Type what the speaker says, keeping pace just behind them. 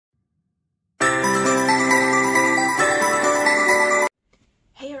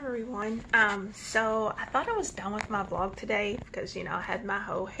going? So I thought I was done with my vlog today because, you know, I had my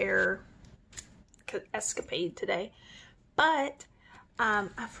whole hair escapade today. But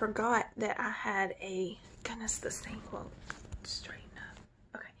I forgot that I had a, goodness, this thing won't straighten up.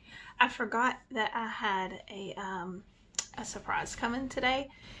 Okay. I forgot that I had a surprise coming today.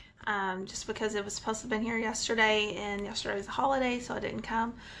 Just because it was supposed to have been here yesterday, and yesterday was a holiday, so I didn't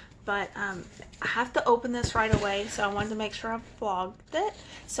come. But I have to open this right away, so I wanted to make sure I vlogged it.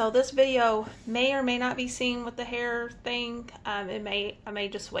 So this video may or may not be seen with the hair thing. I may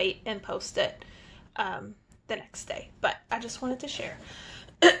just wait and post it the next day. But I just wanted to share.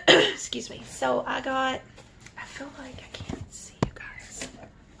 Excuse me. So I feel like I can't see you guys.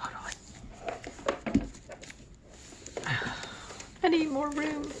 Hold on. I need more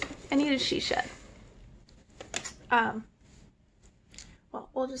room. I need a she shed. Well,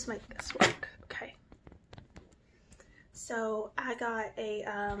 we'll just make this work, okay? So I got a,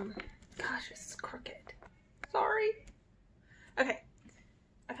 gosh, it's crooked. Sorry. Okay,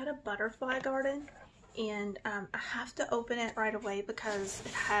 I got a butterfly garden, and I have to open it right away because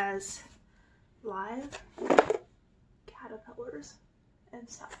it has live caterpillars and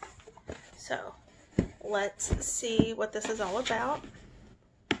stuff. So let's see what this is all about.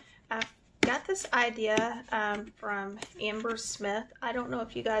 I got this idea from Amber Smith. I don't know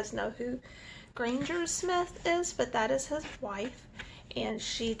if you guys know who Granger Smith is, but that is his wife, and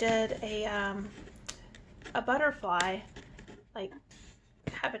she did a butterfly like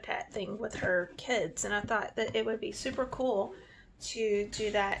habitat thing with her kids, and I thought that it would be super cool to do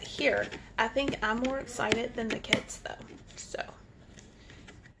that here. I think I'm more excited than the kids though. So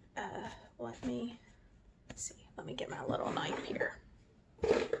let me see. Let me get my little knife here.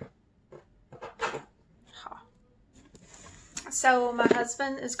 So my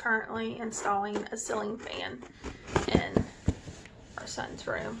husband is currently installing a ceiling fan in our son's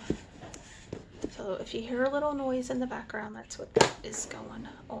room. So if you hear a little noise in the background, that's what that is going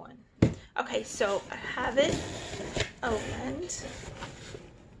on. Okay, so I have it opened.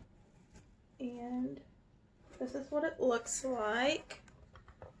 And this is what it looks like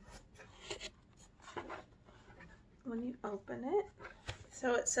when you open it.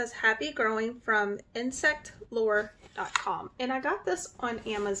 So it says happy growing from insectlure.com, and I got this on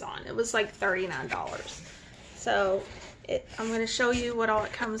Amazon. It was like $39. So I'm going to show you what all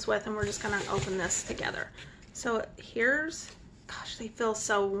it comes with, and we're just going to open this together. So here's, gosh, they feel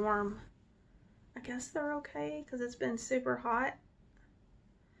so warm. I guess they're okay because it's been super hot.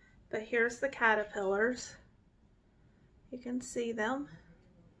 But here's the caterpillars. You can see them.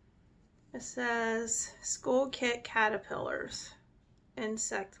 It says school kit caterpillars.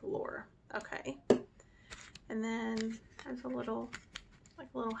 Insect lure. Okay. And then there's a little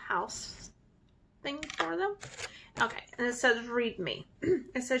house thing for them. Okay, and it says read me.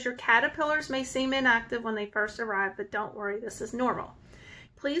 It says your caterpillars may seem inactive when they first arrive, but don't worry, this is normal.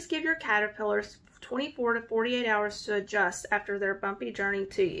 Please give your caterpillars 24 to 48 hours to adjust after their bumpy journey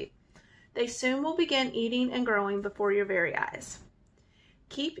to you. They soon will begin eating and growing before your very eyes.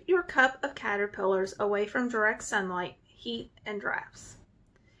 Keep your cup of caterpillars away from direct sunlight, heat, and drafts.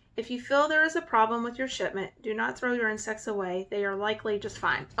 If you feel there is a problem with your shipment, do not throw your insects away. They are likely just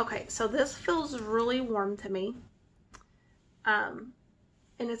fine. Okay, so this feels really warm to me. And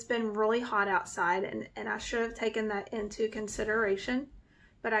it's been really hot outside, and I should have taken that into consideration.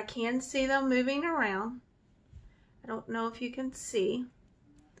 But I can see them moving around. I don't know if you can see,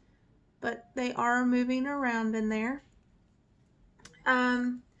 but they are moving around in there.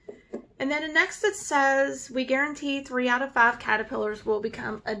 And then next it says, we guarantee 3 out of 5 caterpillars will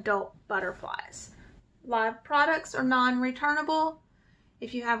become adult butterflies. Live products are non-returnable.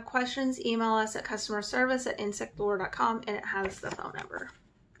 If you have questions, email us at customerservice@insectlure.com, and it has the phone number.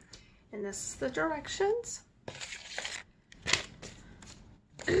 And this is the directions.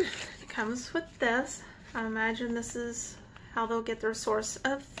 It comes with this. I imagine this is how they'll get their source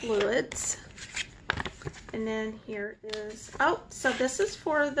of fluids. And then here is, oh, so this is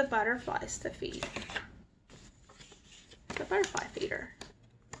for the butterflies to feed. The butterfly feeder.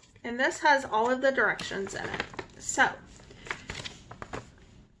 And this has all of the directions in it. So,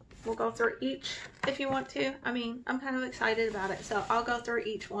 we'll go through each if you want to. I mean, I'm kind of excited about it, so I'll go through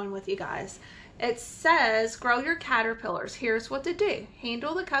each one with you guys. It says, grow your caterpillars. Here's what to do.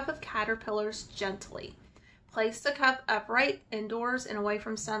 Handle the cup of caterpillars gently. Place the cup upright, indoors, and away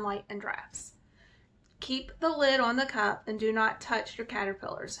from sunlight and drafts. Keep the lid on the cup and do not touch your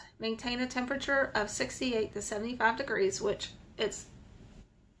caterpillars. Maintain a temperature of 68 to 75 degrees, which it's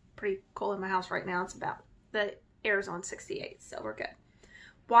pretty cool in my house right now. It's about, the air's on 68, so we're good.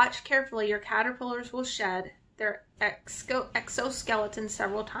 Watch carefully. Your caterpillars will shed. their exoskeleton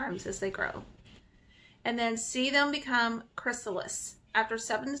several times as they grow. And then see them become chrysalis. After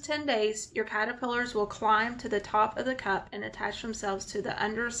 7 to 10 days, your caterpillars will climb to the top of the cup and attach themselves to the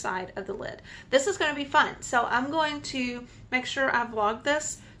underside of the lid. This is going to be fun. So I'm going to make sure I vlog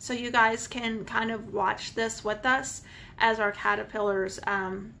this so you guys can kind of watch this with us as our caterpillars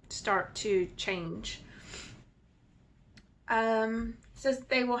start to change. Says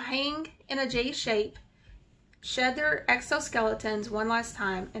they will hang in a J shape, shed their exoskeletons one last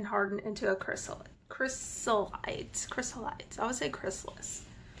time, and harden into a chrysalis. I would say chrysalis.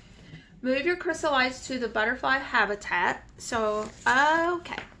 Move your chrysalides to the butterfly habitat. So,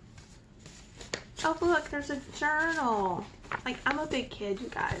 okay. Oh, look, there's a journal. Like, I'm a big kid, you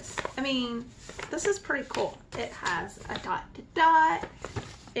guys. I mean, this is pretty cool. It has a dot to dot.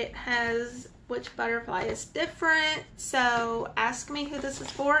 It has which butterfly is different. So, ask me who this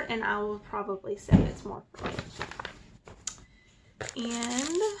is for, and I will probably say it's more for me.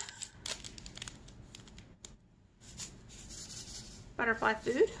 And butterfly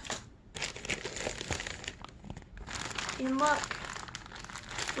food. And look,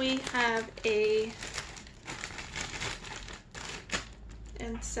 we have a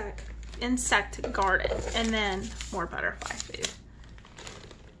insect garden, and then more butterfly food.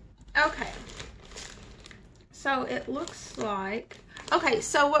 Okay, so it looks like, okay,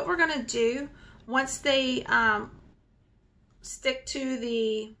 so what we're gonna do once they stick to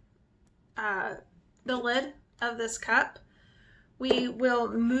the lid of this cup, we will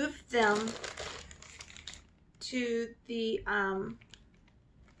move them to the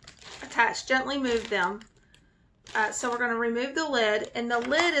gently move them. So we're going to remove the lid, and the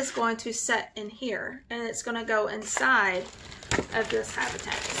lid is going to set in here, and it's going to go inside of this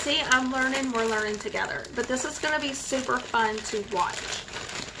habitat. See, I'm learning, we're learning together, but this is going to be super fun to watch.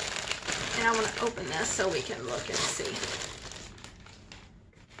 And I want to open this so we can look and see.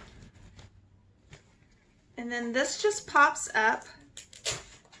 And then this just pops up.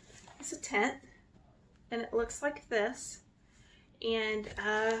 It's a tent, and it looks like this. And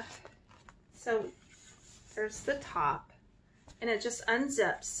so there's the top, and it just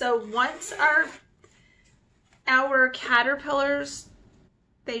unzips. So once our caterpillars,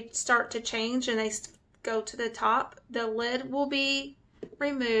 they start to change and they go to the top, the lid will be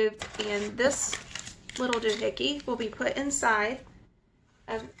removed, and this little doohickey will be put inside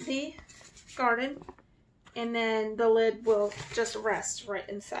of the garden, and then the lid will just rest right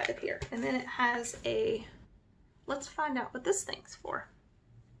inside of here. And then it has a, let's find out what this thing's for.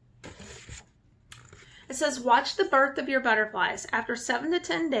 It says, watch the birth of your butterflies. After 7 to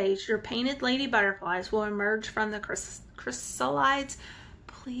 10 days, your painted lady butterflies will emerge from the chrysalides.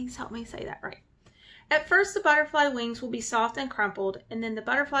 Please help me say that right. At first, the butterfly wings will be soft and crumpled, and then the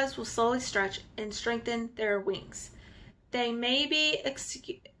butterflies will slowly stretch and strengthen their wings. They may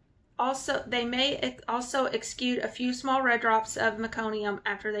also exude a few small red drops of meconium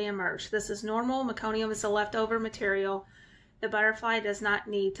after they emerge. This is normal. Meconium is a leftover material the butterfly does not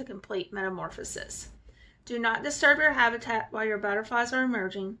need to complete metamorphosis. Do not disturb your habitat while your butterflies are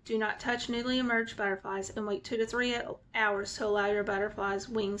emerging. Do not touch newly emerged butterflies, and wait 2 to 3 hours to allow your butterflies'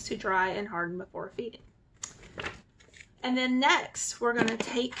 wings to dry and harden before feeding. And then next, we're going to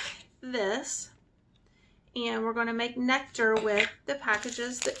take this and we're going to make nectar with the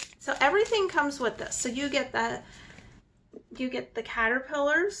packages. So everything comes with this. So you get the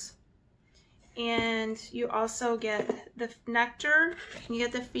caterpillars, and you also get the nectar, you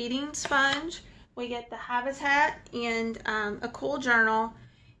get the feeding sponge, we get the habitat, and a cool journal,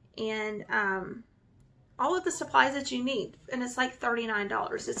 and all of the supplies that you need. And it's like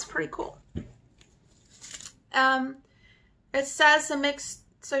 $39. It's pretty cool. It says to mix,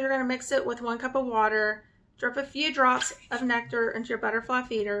 so you're going to mix it with 1 cup of water, drip a few drops of nectar into your butterfly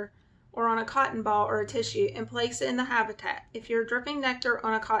feeder or on a cotton ball or a tissue, and place it in the habitat. If you're dripping nectar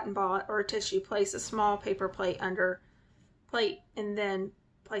on a cotton ball or a tissue, place a small paper plate under plate and then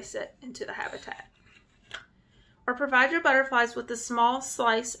place it into the habitat. Or provide your butterflies with a small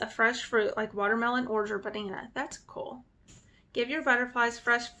slice of fresh fruit like watermelon, orange, or banana. That's cool. Give your butterflies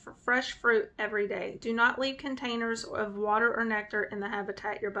fresh fruit every day. Do not leave containers of water or nectar in the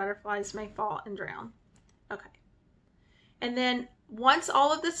habitat. Your butterflies may fall and drown. Okay. And then once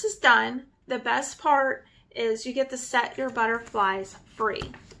all of this is done, the best part is you get to set your butterflies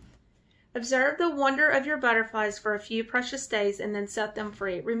free. Observe the wonder of your butterflies for a few precious days and then set them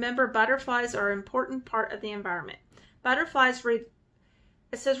free. Remember, butterflies are an important part of the environment. Butterflies, it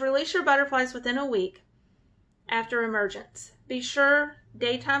says release your butterflies within a week after emergence. Be sure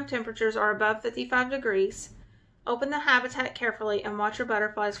daytime temperatures are above 55 degrees. Open the habitat carefully and watch your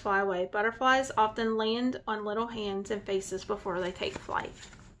butterflies fly away. Butterflies often land on little hands and faces before they take flight.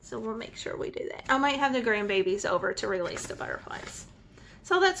 So we'll make sure we do that. I might have the grandbabies over to release the butterflies.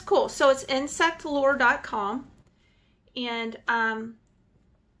 So that's cool. So it's insectlure.com, and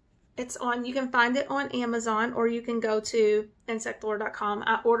it's on, you can find it on Amazon, or you can go to insectlure.com.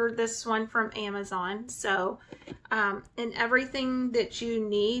 I ordered this one from Amazon. So, and everything that you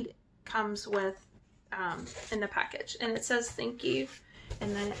need comes with in the package, and it says thank you,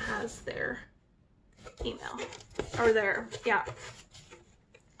 and then it has their email, or their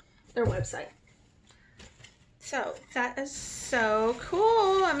website. So that is so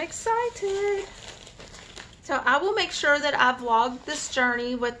cool. I'm excited. So I will make sure that I vlog this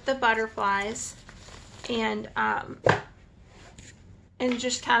journey with the butterflies, and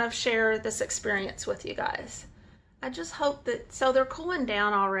just kind of share this experience with you guys. I just hope that, so they're cooling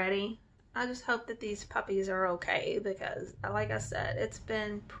down already. I just hope that these puppies are okay, because like I said, it's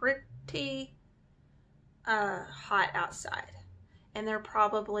been pretty hot outside, and they're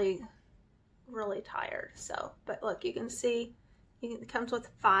probably really tired. So, but look, you can see it comes with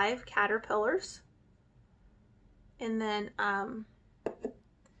 5 caterpillars, and then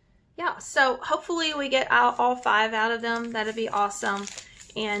yeah, so hopefully we get out all 5 out of them. That'd be awesome,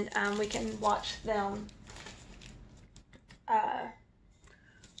 and we can watch them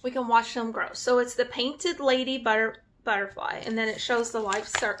grow. So it's the painted lady butterfly, and then it shows the life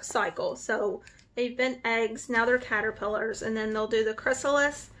cycle. So they've been eggs, now they're caterpillars, and then they'll do the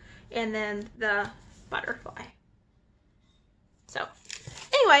chrysalis, and then the butterfly. So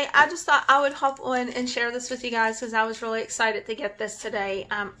anyway, I just thought I would hop on and share this with you guys, because I was really excited to get this today.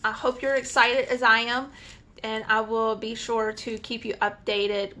 I hope you're excited as I am, and I will be sure to keep you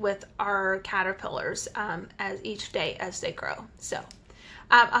updated with our caterpillars as each day as they grow. So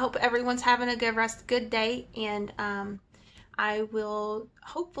I hope everyone's having a good day, and I will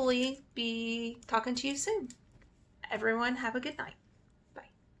hopefully be talking to you soon. Everyone have a good night. Bye.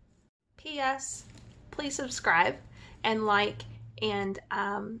 P.S. Please subscribe and like, and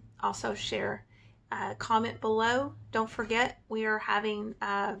also share. Comment below. Don't forget, we are having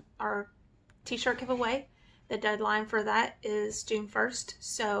our t-shirt giveaway. The deadline for that is June 1st,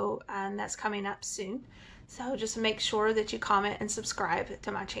 so that's coming up soon. So just make sure that you comment and subscribe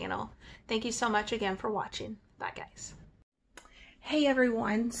to my channel. Thank you so much again for watching. Bye, guys. Hey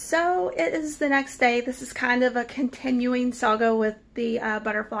everyone, so it is the next day. This is kind of a continuing saga with the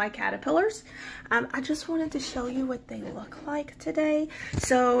butterfly caterpillars. I just wanted to show you what they look like today.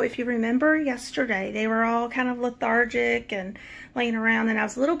 So if you remember yesterday, they were all kind of lethargic and laying around, and I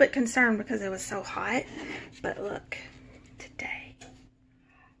was a little bit concerned because it was so hot. But look, today,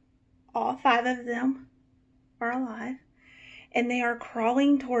 all 5 of them are alive, and they are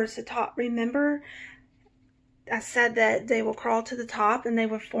crawling towards the top. Remember, I said that they will crawl to the top and they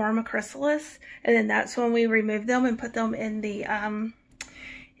will form a chrysalis, and then that's when we remove them and put them in the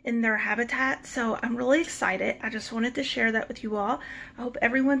in their habitat. So I'm really excited. I just wanted to share that with you all. I hope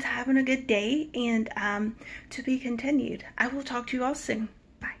everyone's having a good day, and to be continued. I will talk to you all soon.